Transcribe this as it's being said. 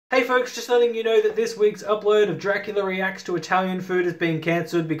Hey folks, just letting you know that this week's upload of Dracula Reacts to Italian Food has been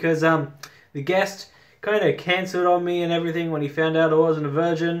cancelled because the guest kind of cancelled on me and everything when he found out I wasn't a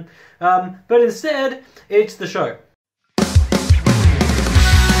virgin. But instead, it's the show.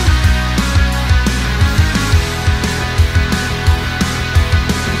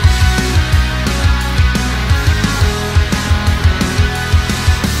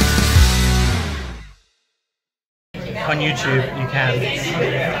 On YouTube, you can.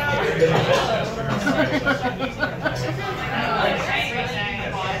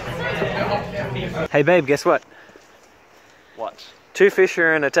 Hey babe, guess what? What? Two fish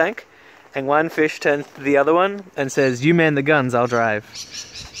are in a tank, and one fish turns to the other one and says, "You man the guns, I'll drive."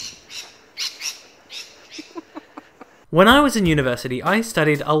 When I was in university, I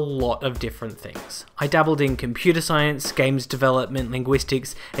studied a lot of different things. I dabbled in computer science, games development,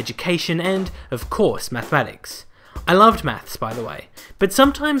 linguistics, education, and, of course, mathematics. I loved maths, by the way, but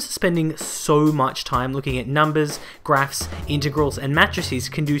sometimes spending so much time looking at numbers, graphs, integrals, and matrices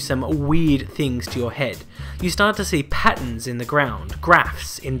can do some weird things to your head. You start to see patterns in the ground,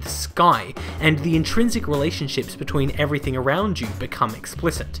 graphs in the sky, and the intrinsic relationships between everything around you become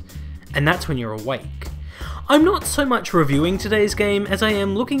explicit. And that's when you're awake. I'm not so much reviewing today's game as I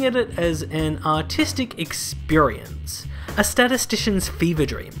am looking at it as an artistic experience, a statistician's fever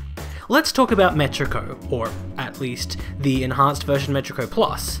dream. Let's talk about Metrico, or at least the enhanced version Metrico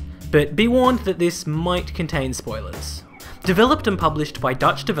Plus, but be warned that this might contain spoilers. Developed and published by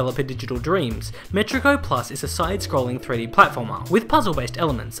Dutch developer Digital Dreams, Metrico Plus is a side-scrolling 3D platformer with puzzle-based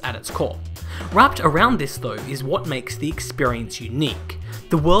elements at its core. Wrapped around this though is what makes the experience unique.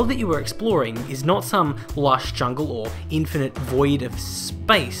 The world that you are exploring is not some lush jungle or infinite void of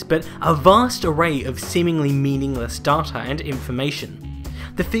space, but a vast array of seemingly meaningless data and information.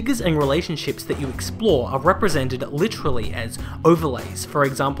 The figures and relationships that you explore are represented literally as overlays, for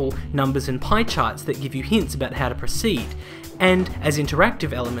example, numbers and pie charts that give you hints about how to proceed, and as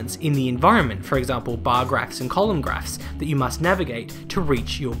interactive elements in the environment, for example, bar graphs and column graphs that you must navigate to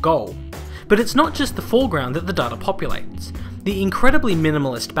reach your goal. But it's not just the foreground that the data populates. The incredibly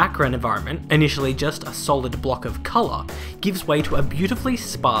minimalist background environment, initially just a solid block of colour, gives way to a beautifully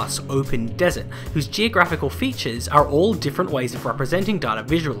sparse open desert whose geographical features are all different ways of representing data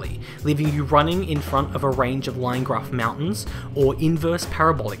visually, leaving you running in front of a range of line graph mountains or inverse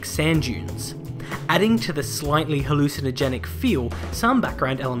parabolic sand dunes. Adding to the slightly hallucinogenic feel, some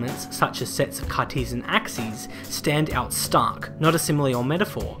background elements, such as sets of Cartesian axes, stand out stark, not a simile or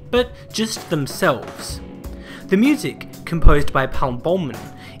metaphor, but just themselves. The music, composed by Paul Bowman,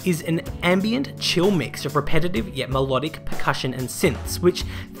 is an ambient, chill mix of repetitive yet melodic percussion and synths, which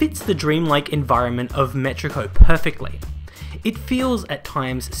fits the dreamlike environment of Metrico perfectly. It feels at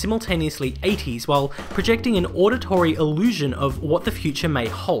times simultaneously 80s while projecting an auditory illusion of what the future may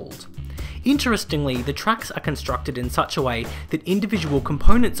hold. Interestingly, the tracks are constructed in such a way that individual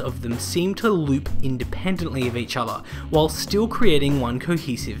components of them seem to loop independently of each other, while still creating one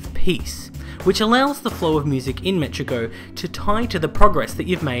cohesive piece, which allows the flow of music in Metrico to tie to the progress that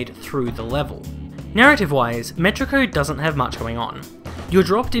you've made through the level. Narrative-wise, Metrico doesn't have much going on. You're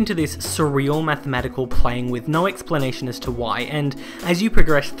dropped into this surreal mathematical playing with no explanation as to why, and as you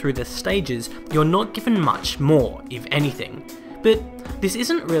progress through the stages, you're not given much more, if anything. But this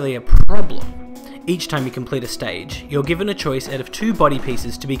isn't really a problem. Each time you complete a stage, you're given a choice out of two body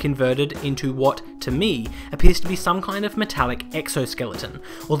pieces to be converted into what, to me, appears to be some kind of metallic exoskeleton,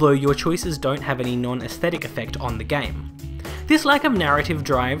 although your choices don't have any non-aesthetic effect on the game. This lack of narrative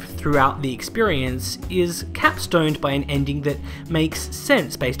drive throughout the experience is capstoned by an ending that makes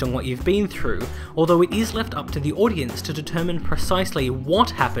sense based on what you've been through, although it is left up to the audience to determine precisely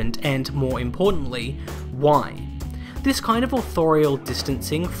what happened and, more importantly, why. This kind of authorial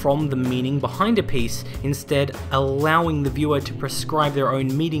distancing from the meaning behind a piece, instead allowing the viewer to prescribe their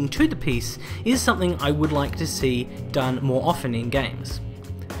own meaning to the piece, is something I would like to see done more often in games.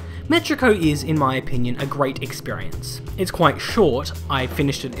 Metrico is, in my opinion, a great experience. It's quite short, I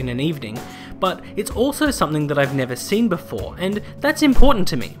finished it in an evening, but it's also something that I've never seen before, and that's important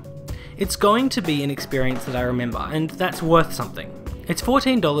to me. It's going to be an experience that I remember, and that's worth something. It's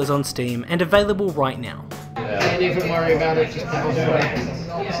 $14 on Steam and available right now. Don't even worry about it, just put it away.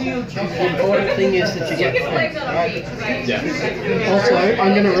 The important thing is that you get the thing, right? Yeah. Also,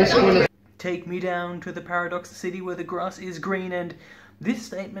 I'm going to risk one of... Take me down to the paradox city where the grass is green, and this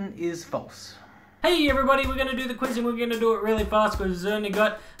statement is false. Hey everybody, we're going to do the quiz and we're going to do it really fast because we've only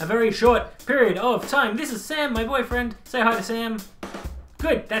got a very short period of time. This is Sam, my boyfriend. Say hi to Sam.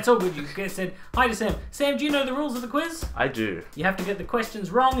 Good, that's all good. You guys said hi to Sam. Sam, do you know the rules of the quiz? I do. You have to get the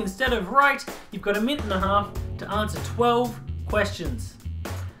questions wrong instead of right. You've got a minute and a half to answer 12 questions.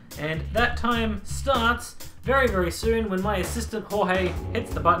 And that time starts very, very soon when my assistant Jorge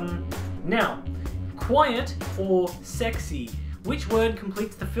hits the button. Now, quiet or sexy? Which word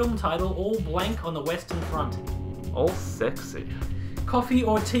completes the film title all blank on the western front? All sexy. Coffee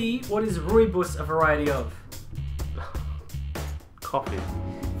or tea? What is rooibos a variety of? Coffee.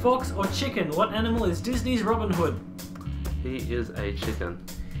 Fox or chicken? What animal is Disney's Robin Hood? He is a chicken.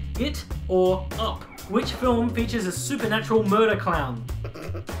 It or Up? Which film features a supernatural murder clown?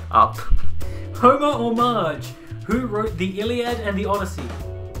 Up. Homer or Marge? Who wrote the Iliad and the Odyssey?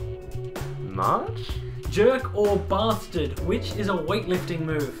 March? Jerk or bastard? Which is a weightlifting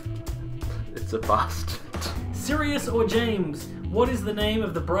move? It's a bastard. Sirius or James? What is the name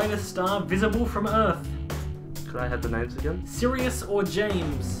of the brightest star visible from Earth? Could I have the names again? Sirius or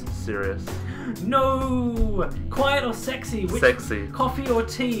James? Sirius. No! Quiet or sexy? Which Sexy. Coffee or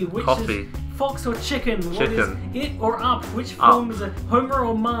tea? Which Coffee. is Fox or chicken? What is Chicken. It or Up? Which film is a Homer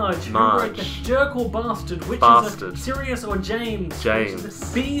or Marge? Who wrote the Marge. Jerk or bastard? Which Bastard. is a Sirius or James? James. Which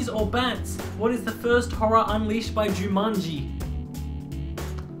is a Bees or bats? What is the first horror unleashed by Jumanji?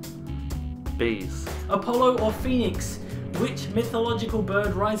 Bees. Apollo or Phoenix? Which mythological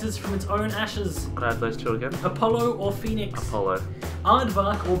bird rises from its own ashes? Could I have those two again? Apollo or Phoenix? Apollo.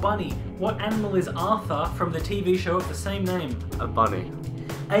 Aardvark or bunny? What animal is Arthur from the TV show of the same name? A bunny.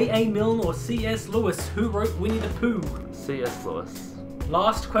 A.A. Milne or C.S. Lewis? Who wrote Winnie the Pooh? C.S. Lewis.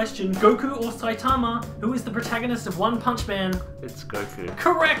 Last question. Goku or Saitama? Who is the protagonist of One Punch Man? It's Goku.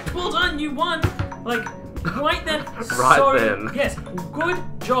 Correct! Well done, you won! Like, right then. Right then. Yes, good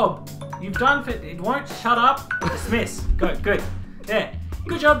job. You've done it won't shut up. Dismiss. Go, good. Yeah.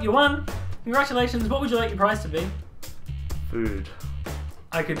 Good job, you won. Congratulations. What would you like your prize to be? Food.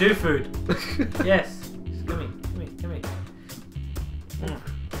 I could do food. Yes. Just give me.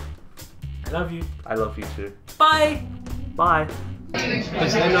 I love you. I love you too. Bye! Bye.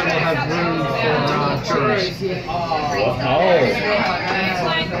 Because then I will have room for churros.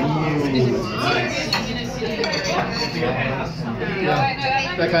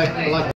 Okay, I like